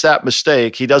he makes that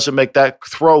mistake, he doesn't make that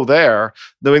throw there.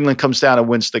 New England comes down and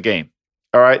wins the game.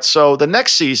 All right. So the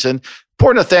next season,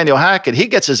 poor Nathaniel Hackett, he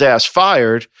gets his ass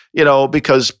fired,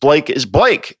 because Blake is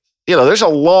Blake. There's a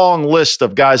long list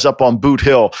of guys up on Boot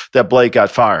Hill that Blake got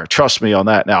fired. Trust me on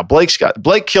that now. Blake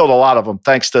killed a lot of them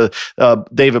thanks to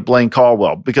David Blaine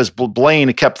Caldwell, because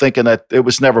Blaine kept thinking that it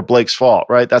was never Blake's fault,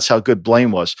 right? That's how good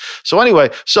Blaine was. So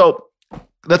anyway,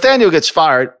 Nathaniel gets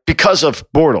fired because of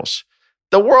Bortles.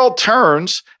 The world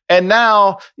turns, and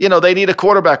now, they need a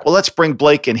quarterback. Well, let's bring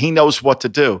Blake in. He knows what to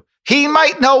do. He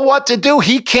might know what to do.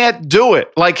 He can't do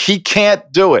it. He can't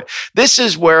do it. This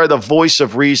is where the voice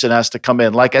of reason has to come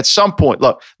in. At some point,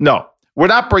 look, no, we're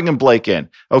not bringing Blake in,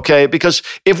 okay? Because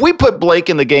if we put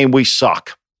Blake in the game, we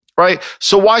suck, right?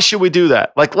 So why should we do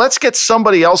that? Let's get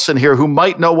somebody else in here who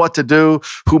might know what to do,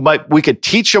 we could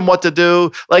teach him what to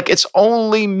do. It's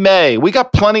only May. We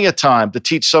got plenty of time to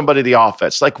teach somebody the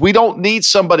offense. We don't need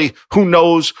somebody who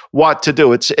knows what to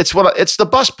do. It's the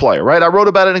bus player, right? I wrote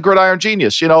about it in Gridiron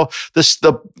Genius. The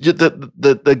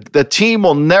team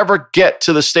will never get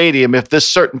to the stadium if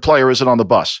this certain player isn't on the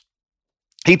bus.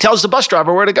 He tells the bus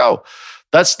driver where to go.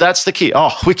 That's the key.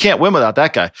 Oh, we can't win without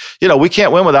that guy. We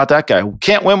can't win without that guy. We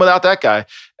can't win without that guy.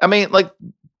 I mean,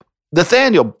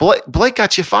 Nathaniel, Blake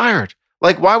got you fired.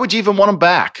 Why would you even want him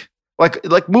back?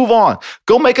 Move on.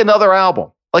 Go make another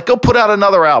album. Go put out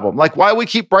another album. Why we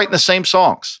keep writing the same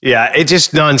songs? Yeah, it's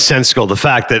just nonsensical, the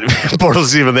fact that Bortles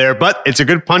is even there. But it's a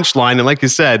good punchline. And like you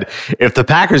said, if the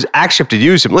Packers actually have to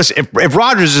use him, listen, if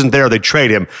Rodgers isn't there, they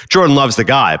trade him. Jordan Love's the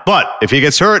guy. But if he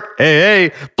gets hurt,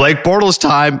 hey, Blake Bortles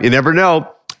time. You never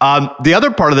know. The other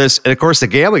part of this, and of course the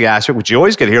gambling aspect, which you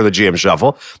always get here in the GM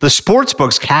Shuffle, the sports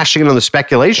books cashing in on the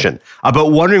speculation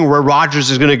about wondering where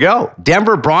Rodgers is going to go.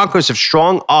 Denver Broncos have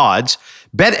strong odds.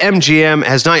 BetMGM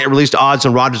has not yet released odds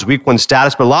on Rodgers' Week 1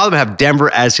 status, but a lot of them have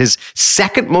Denver as his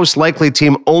second most likely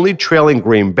team, only trailing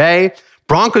Green Bay.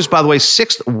 Broncos, by the way,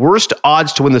 6th worst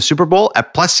odds to win the Super Bowl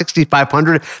at plus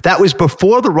 6,500. That was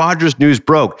before the Rodgers news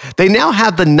broke. They now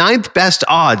have the 9th best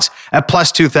odds at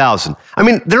plus 2,000. I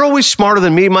mean, they're always smarter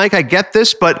than me, Mike. I get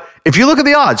this, but if you look at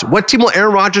the odds, what team will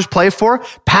Aaron Rodgers play for?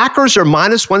 Packers are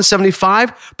minus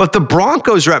 175, but the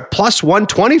Broncos are at plus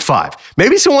 125.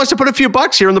 Maybe someone wants to put a few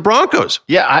bucks here in the Broncos.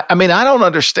 Yeah, I mean, I don't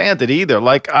understand it either.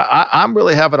 I'm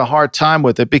really having a hard time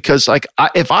with it because,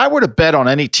 if I were to bet on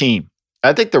any team,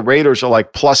 I think the Raiders are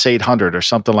plus 800 or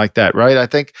something like that, right?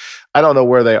 I don't know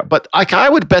where they are, but I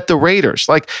would bet the Raiders.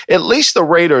 At least the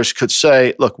Raiders could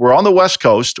say, look, we're on the West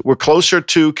Coast. We're closer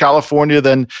to California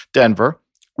than Denver.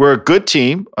 We're a good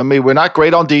team. I mean, we're not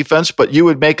great on defense, but you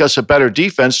would make us a better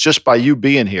defense just by you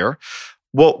being here.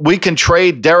 Well, we can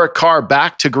trade Derek Carr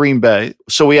back to Green Bay.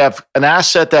 So we have an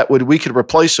asset that we could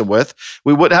replace him with.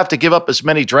 We wouldn't have to give up as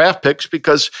many draft picks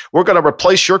because we're going to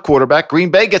replace your quarterback. Green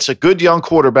Bay gets a good young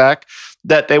quarterback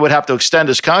that they would have to extend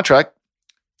his contract.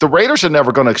 The Raiders are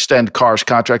never going to extend Carr's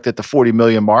contract at the $40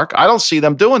 million mark. I don't see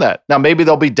them doing that. Now, maybe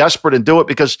they'll be desperate and do it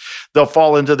because they'll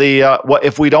fall into the,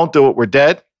 if we don't do it, we're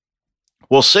dead.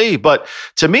 We'll see. But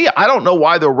to me, I don't know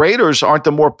why the Raiders aren't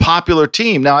the more popular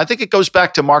team. Now, I think it goes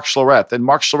back to Mark Schlereth. And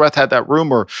Mark Schlereth had that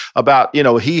rumor about,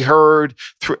 he heard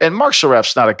through, and Mark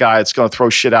Schlereth's not a guy that's going to throw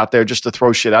shit out there just to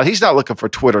throw shit out. He's not looking for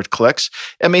Twitter clicks.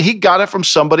 I mean, he got it from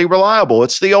somebody reliable.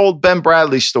 It's the old Ben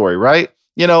Bradley story, right?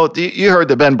 You heard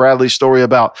the Ben Bradley story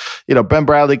about, Ben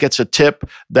Bradley gets a tip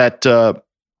that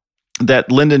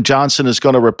that Lyndon Johnson is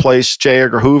going to replace J.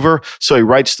 Edgar Hoover. So he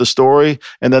writes the story.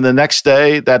 And then the next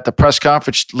day at the press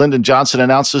conference, Lyndon Johnson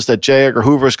announces that J. Edgar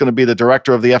Hoover is going to be the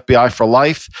director of the FBI for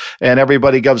life. And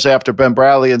everybody goes after Ben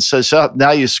Bradley and says, oh,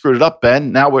 now you screwed it up,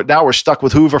 Ben. Now we're stuck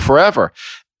with Hoover forever.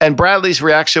 And Bradley's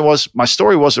reaction was, my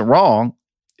story wasn't wrong.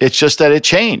 It's just that it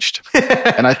changed.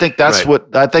 And I think that's right.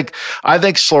 what I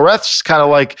think Sloreth's kind of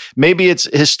like, maybe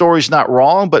his story's not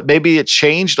wrong, but maybe it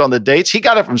changed on the dates. He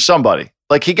got it from somebody.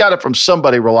 Like he got it from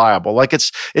somebody reliable. Like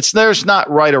there's not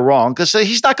right or wrong because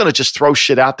he's not going to just throw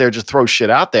shit out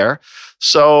there,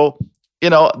 So,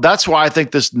 that's why I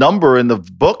think this number in the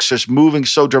books is moving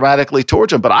so dramatically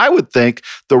towards him. But I would think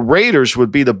the Raiders would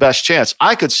be the best chance.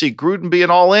 I could see Gruden being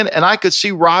all in, and I could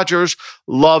see Rodgers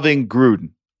loving Gruden.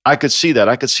 I could see that.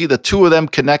 I could see the two of them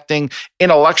connecting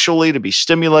intellectually to be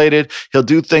stimulated. He'll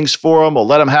do things for them. He'll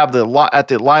let him have at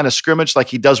the line of scrimmage like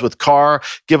he does with Carr,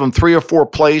 give him 3 or 4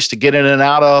 plays to get in and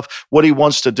out of what he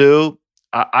wants to do.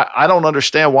 I don't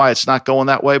understand why it's not going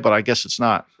that way, but I guess it's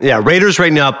not. Yeah, Raiders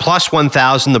right now plus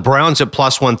 1,000. The Browns at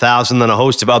plus 1,000, then a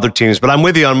host of other teams. But I'm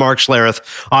with you on Mark Schlereth.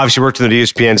 Obviously worked in the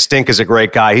ESPN. Stink is a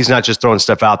great guy. He's not just throwing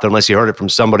stuff out there unless you heard it from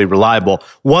somebody reliable.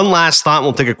 One last thought, and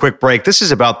we'll take a quick break. This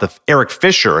is about the Eric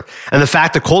Fisher and the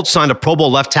fact the Colts signed a Pro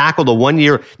Bowl left tackle to 1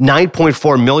 year,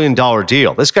 $9.4 million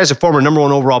deal. This guy's a former number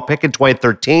 1 overall pick in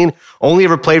 2013. Only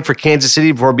ever played for Kansas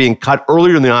City before being cut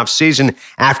earlier in the offseason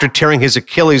after tearing his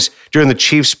Achilles during the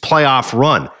Chiefs' playoff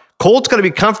run. Colts going to be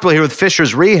comfortable here with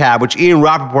Fisher's rehab, which Ian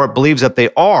Rappaport believes that they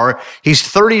are. He's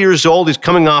 30 years old. He's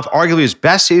coming off arguably his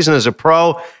best season as a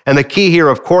pro. And the key here,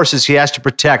 of course, is he has to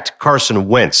protect Carson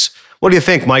Wentz. What do you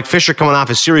think, Mike? Fisher coming off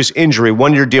a serious injury,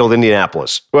 1 year deal with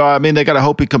Indianapolis. Well, I mean, they got to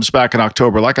hope he comes back in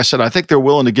October. Like I said, I think they're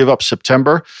willing to give up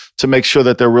September to make sure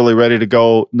that they're really ready to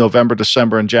go November,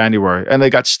 December, and January. And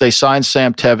they signed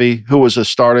Sam Tevy, who was a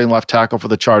starting left tackle for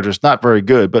the Chargers. Not very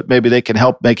good, but maybe they can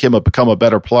help make him become a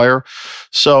better player.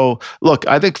 So, look,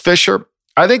 I think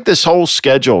this whole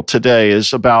schedule today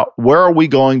is about where are we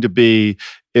going to be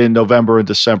in November and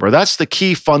December. That's the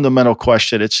key fundamental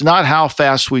question. It's not how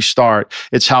fast we start,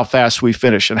 it's how fast we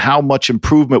finish and how much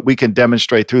improvement we can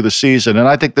demonstrate through the season. And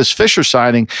I think this Fisher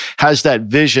signing has that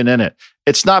vision in it.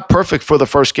 It's not perfect for the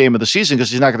first game of the season because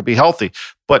he's not going to be healthy.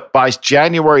 But by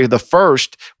January the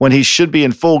 1st, when he should be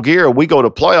in full gear, we go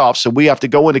to playoffs and we have to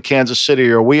go into Kansas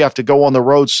City or we have to go on the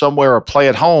road somewhere or play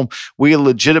at home. We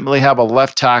legitimately have a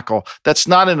left tackle that's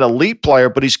not an elite player,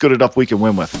 but he's good enough we can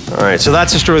win with. All right, so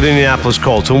that's the story of the Indianapolis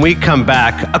Colts. When we come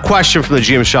back, a question from the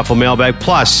GM Shuffle mailbag,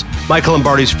 plus Michael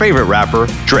Lombardi's favorite rapper,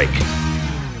 Drake.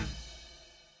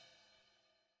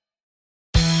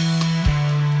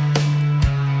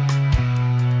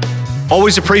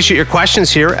 Always appreciate your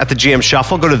questions here at the GM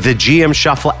Shuffle. Go to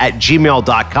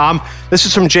thegmshuffle@gmail.com. This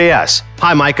is from JS.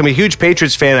 Hi, Mike. I'm a huge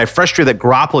Patriots fan. I'm frustrated that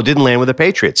Garoppolo didn't land with the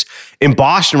Patriots. In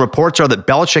Boston, reports are that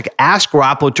Belichick asked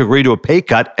Garoppolo to agree to a pay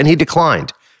cut, and he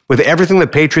declined. With everything the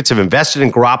Patriots have invested in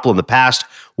Garoppolo in the past,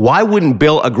 why wouldn't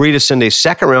Bill agree to send a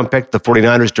second-round pick to the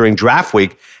 49ers during draft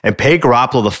week and pay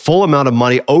Garoppolo the full amount of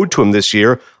money owed to him this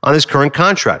year on his current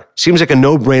contract? Seems like a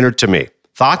no-brainer to me.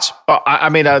 Thoughts? I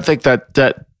mean, I think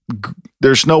that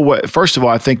there's no way. First of all,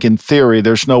 I think in theory,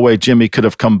 there's no way Jimmy could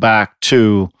have come back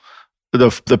to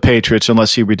the Patriots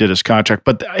unless he redid his contract.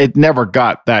 But it never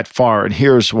got that far, and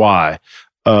here's why.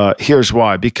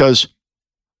 Because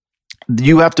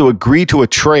you have to agree to a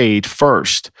trade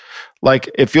first. Like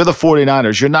if you're the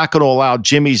 49ers, you're not going to allow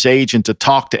Jimmy's agent to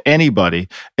talk to anybody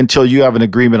until you have an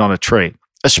agreement on a trade,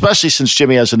 especially since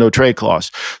Jimmy has a no trade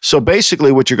clause. So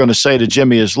basically what you're going to say to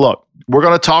Jimmy is, look, we're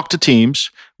going to talk to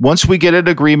teams. Once we get an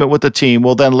agreement with the team,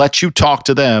 we'll then let you talk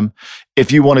to them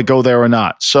if you want to go there or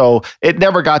not. So it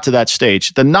never got to that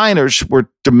stage. The Niners were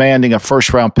demanding a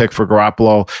first-round pick for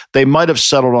Garoppolo. They might have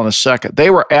settled on a second. They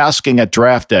were asking at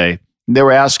draft day, they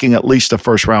were asking at least a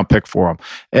first-round pick for him.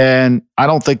 And I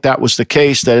don't think that was the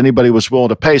case that anybody was willing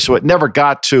to pay. So it never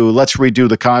got to, let's redo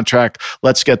the contract,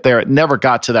 let's get there. It never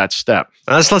got to that step.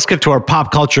 Let's get to our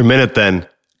pop culture minute then.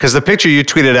 Because the picture you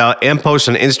tweeted out and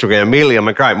posted on Instagram, immediately I'm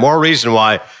like, all right, more reason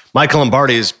why Michael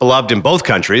Lombardi is beloved in both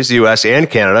countries, the U.S. and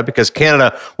Canada, because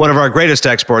Canada, one of our greatest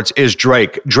exports, is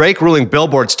Drake. Drake ruling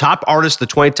Billboard's top artist of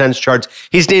the 2010s charts.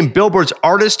 He's named Billboard's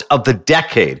Artist of the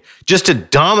Decade. Just a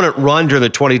dominant run during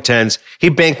the 2010s. He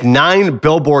banked 9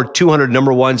 Billboard 200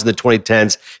 number ones in the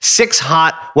 2010s, 6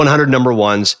 Hot 100 number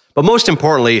ones, But most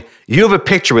importantly, you have a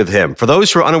picture with him. For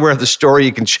those who are unaware of the story,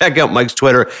 you can check out Mike's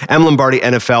Twitter, M. Lombardi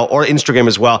NFL, or Instagram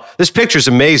as well. This picture is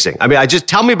amazing. I mean, just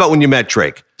tell me about when you met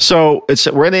Drake. So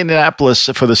we're in Indianapolis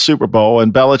for the Super Bowl,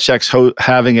 and Belichick's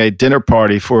having a dinner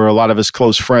party for a lot of his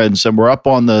close friends, and we're up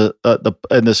on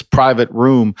in this private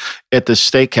room at the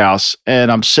steakhouse,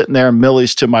 and I'm sitting there, and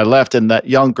Millie's to my left, and that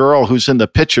young girl who's in the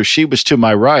picture, she was to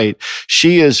my right.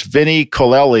 She is Vinny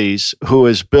Colelli's, who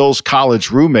is Bill's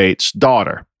college roommate's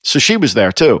daughter. So she was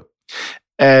there too.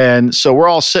 And so we're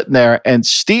all sitting there, and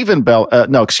Brian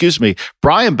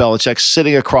Belichick's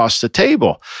sitting across the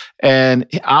table, and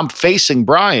I'm facing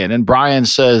Brian, and Brian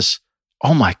says,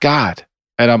 "Oh my God."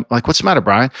 And I'm like, "What's the matter,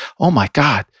 Brian?" "Oh my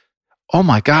God. Oh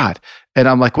my God." And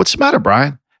I'm like, "What's the matter,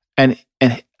 Brian?" And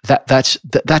that's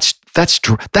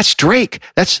Drake.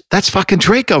 That's fucking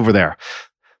Drake over there.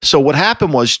 So what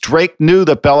happened was Drake knew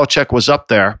that Belichick was up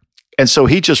there. And so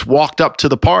he just walked up to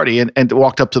the party and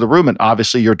walked up to the room. And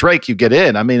obviously you're Drake, you get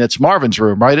in. I mean, it's Marvin's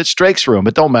room, right? It's Drake's room.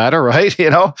 It don't matter, right?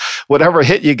 Whatever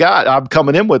hit you got, I'm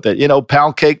coming in with it.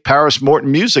 Pound Cake, Paris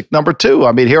Morton music, #2.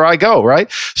 I mean, here I go, right?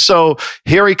 So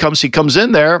here he comes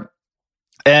in there.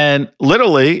 And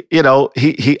literally,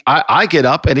 I get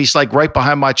up and he's like right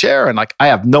behind my chair. And like, I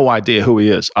have no idea who he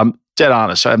is. I'm dead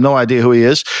honest. I have no idea who he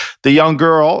is. The young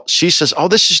girl, she says, "Oh,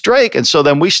 this is Drake." And so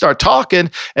then we start talking,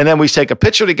 and then we take a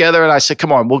picture together. And I said,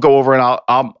 "Come on, we'll go over and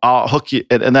I'll hook you."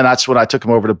 And then that's when I took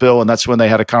him over to Bill, and that's when they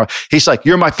had a conversation. He's like,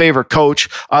 "You're my favorite coach.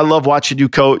 I love watching you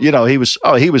coach."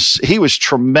 He was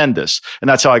tremendous, and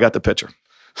that's how I got the picture.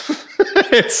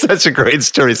 It's such a great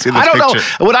story. See the I don't picture.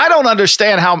 know. What I don't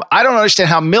understand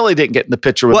how Millie didn't get in the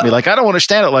picture with me. Like, I don't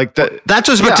understand it. Like that. That's what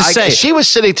I was about to say. She was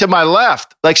sitting to my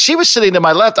left. I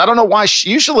don't know why.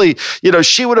 Usually,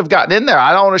 she would have gotten in there.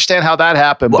 I don't understand how that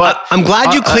happened. Well, but I'm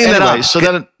glad you cleaned that up. So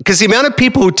then, because the amount of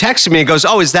people who texted me and goes,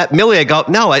 "Oh, is that Millie?" I go,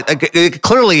 "No, it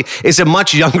clearly is a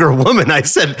much younger woman." I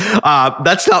said,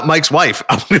 "That's not Mike's wife."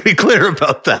 I'm going to be clear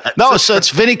about that. No, so it's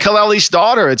Vinny Colelli's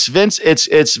daughter. It's Vince.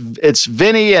 It's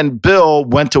Vinny and Bill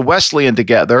went to Wesleyan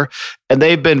together, and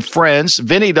they've been friends.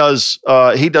 Vinny does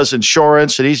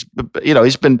insurance, and he's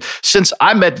been, since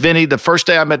I met Vinny. The first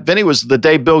day I met Vinny was the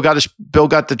day Bill got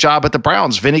the job at the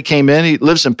Browns. Vinny came in. He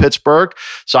lives in Pittsburgh,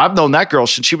 so I've known that girl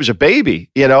since she was a baby.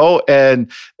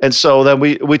 And so then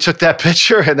we took that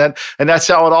picture, and that's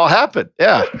how it all happened.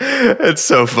 Yeah, it's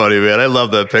so funny, man. I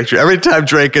love that picture. Every time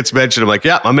Drake gets mentioned, I'm like,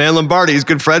 "Yeah, my man Lombardi, he's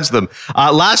good friends with them."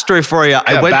 Last story for you.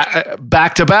 I went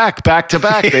back to back,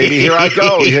 baby. Here I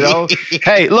go.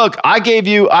 Hey, look, I gave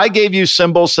you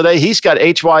symbols today. He's got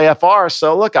HYFR.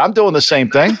 So look, I'm doing the same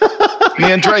thing.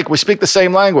 Me and Drake, we speak the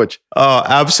same language. Oh,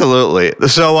 absolutely.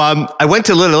 So I went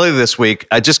to Little Italy this week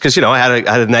just because, I had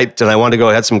a night and I wanted to go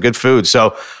have some good food.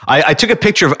 So I took a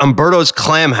picture of Umberto's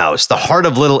Clam House, the heart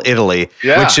of Little Italy,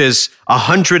 which is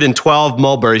 112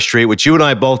 Mulberry Street, which you and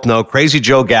I both know. Crazy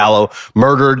Joe Gallo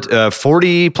murdered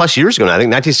 40 plus years ago now, I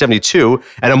think 1972,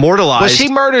 and immortalized. Was he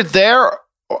murdered there?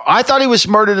 I thought he was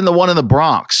murdered in the one in the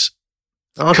Bronx.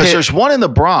 Because there's one in the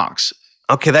Bronx.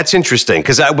 Okay, that's interesting.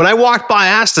 Because when I walked by, I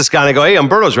asked this guy, and I go, "Hey,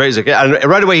 Umberto's right." He's like, yeah. And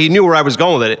right away, he knew where I was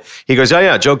going with it. He goes, "Oh,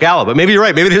 yeah, Joe Gallo." But maybe you're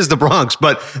right. Maybe it is the Bronx.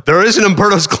 But there is an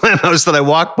Umberto's Clam House that I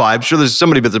walked by. I'm sure there's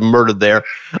somebody that's murdered there.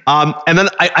 And then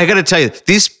I got to tell you,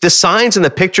 the signs and the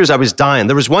pictures, I was dying.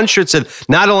 There was one shirt that said,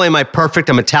 "Not only am I perfect,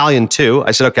 I'm Italian too."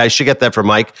 I said, "Okay, I should get that for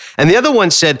Mike." And the other one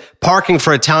said, "Parking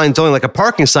for Italians only," like a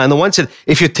parking sign. The one said,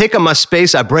 "If you take my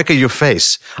space, I break your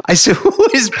face." I said, "Who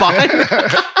is buying?"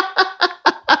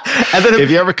 And then if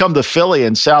you ever come to Philly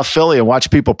and South Philly and watch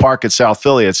people park at South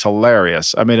Philly, it's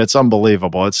hilarious. I mean, it's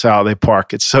unbelievable. It's how they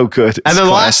park. It's so good. And then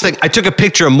the last thing, I took a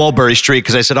picture of Mulberry Street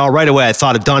because I said, right away, I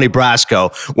thought of Donnie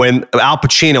Brasco when Al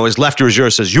Pacino, his Lefty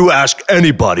Reserve, says, "You ask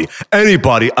anybody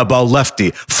about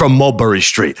Lefty from Mulberry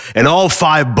Street. In all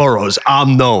 5 boroughs,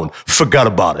 I'm known. Forget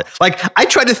about it." Like, I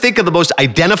tried to think of the most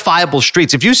identifiable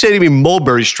streets. If you say to me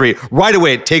Mulberry Street, right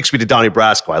away, it takes me to Donnie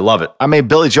Brasco. I love it. I mean,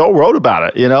 Billy Joel wrote about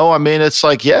it. I mean, it's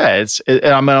like,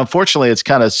 unfortunately,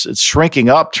 it's shrinking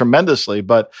up tremendously.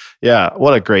 But yeah,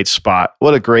 what a great spot!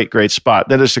 What a great spot.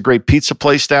 Then there's a great pizza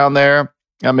place down there.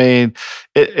 I mean,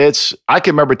 I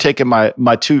can remember taking my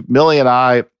 2 Millie and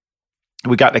I.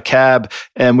 We got in a cab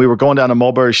and we were going down to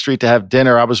Mulberry Street to have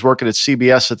dinner. I was working at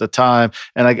CBS at the time,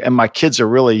 and my kids are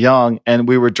really young. And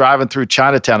we were driving through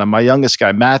Chinatown, and my youngest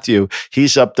guy, Matthew,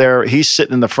 he's up there. He's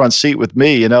sitting in the front seat with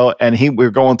me, and we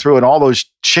were going through, and all those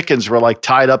chickens were like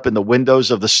tied up in the windows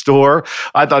of the store.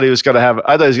 I thought he was going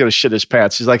to shit his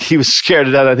pants. He was scared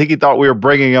of that. I think he thought we were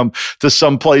bringing him to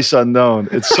some place unknown.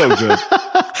 It's so good.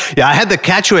 Yeah, I had the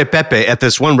cacio e pepe at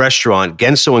this one restaurant,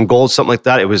 Genso and Gold, something like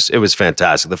that. It was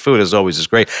fantastic. The food, as always, is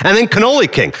great. And then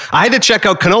Cannoli King. I had to check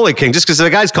out Cannoli King just because the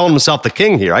guy's calling himself the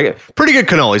king here. I get pretty good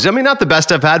cannolis. I mean, not the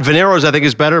best I've had. Venero's, I think,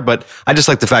 is better, but I just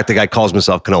like the fact the guy calls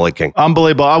himself Cannoli King.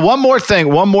 Unbelievable. One more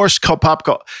thing. One more pop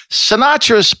call.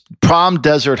 Sinatra's prom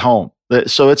desert home.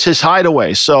 So it's his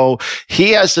hideaway. So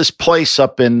he has this place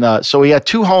up in, so he had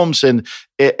two homes in,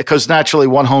 because naturally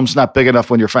one home's not big enough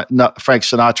when you're Frank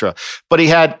Sinatra. But he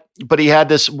had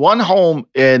this one home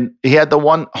he had the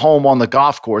one home on the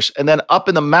golf course. And then up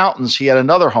in the mountains, he had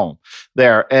another home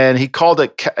there. And he called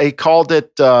it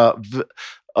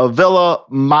Villa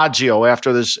Maggio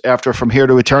after From Here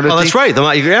to Eternity. Oh, that's right.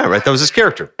 Yeah, right. That was his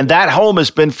character. And that home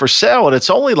has been for sale, and it's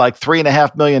only like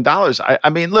 $3.5 million. I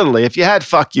mean, literally, if you had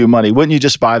fuck you money, wouldn't you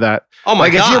just buy that? Oh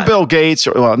my God! If you're Bill Gates,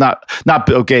 not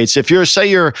Bill Gates. If you're say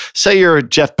you're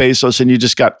Jeff Bezos and you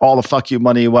just got all the fuck you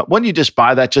money, wouldn't you just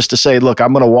buy that just to say, look,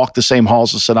 I'm going to walk the same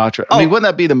halls as Sinatra? I mean, wouldn't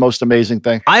that be the most amazing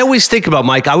thing? I always think about,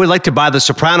 Mike, I would like to buy the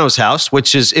Sopranos house,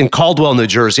 which is in Caldwell, New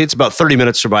Jersey. It's about 30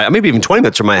 minutes from maybe even 20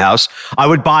 minutes from my house. I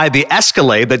would buy the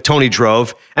Escalade that Tony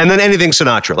drove, and then anything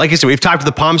Sinatra. Like I said, we've talked to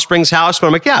the Palm Springs house, but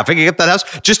I'm like, yeah, if I could get that house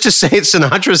just to say it's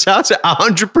Sinatra's house,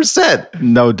 100%.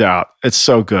 No doubt. It's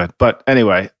so good. But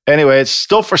anyway, it's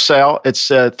still for sale. It's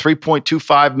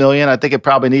 $3.25 million. I think it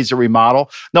probably needs a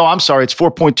remodel. No, I'm sorry. It's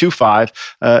 $4.25.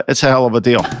 It's a hell of a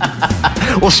deal.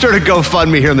 We'll start a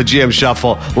GoFundMe here in the GM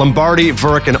Shuffle. Lombardi,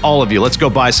 Verk, and all of you. Let's go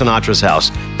buy Sinatra's house.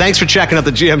 Thanks for checking out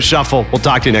the GM Shuffle. We'll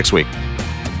talk to you next week.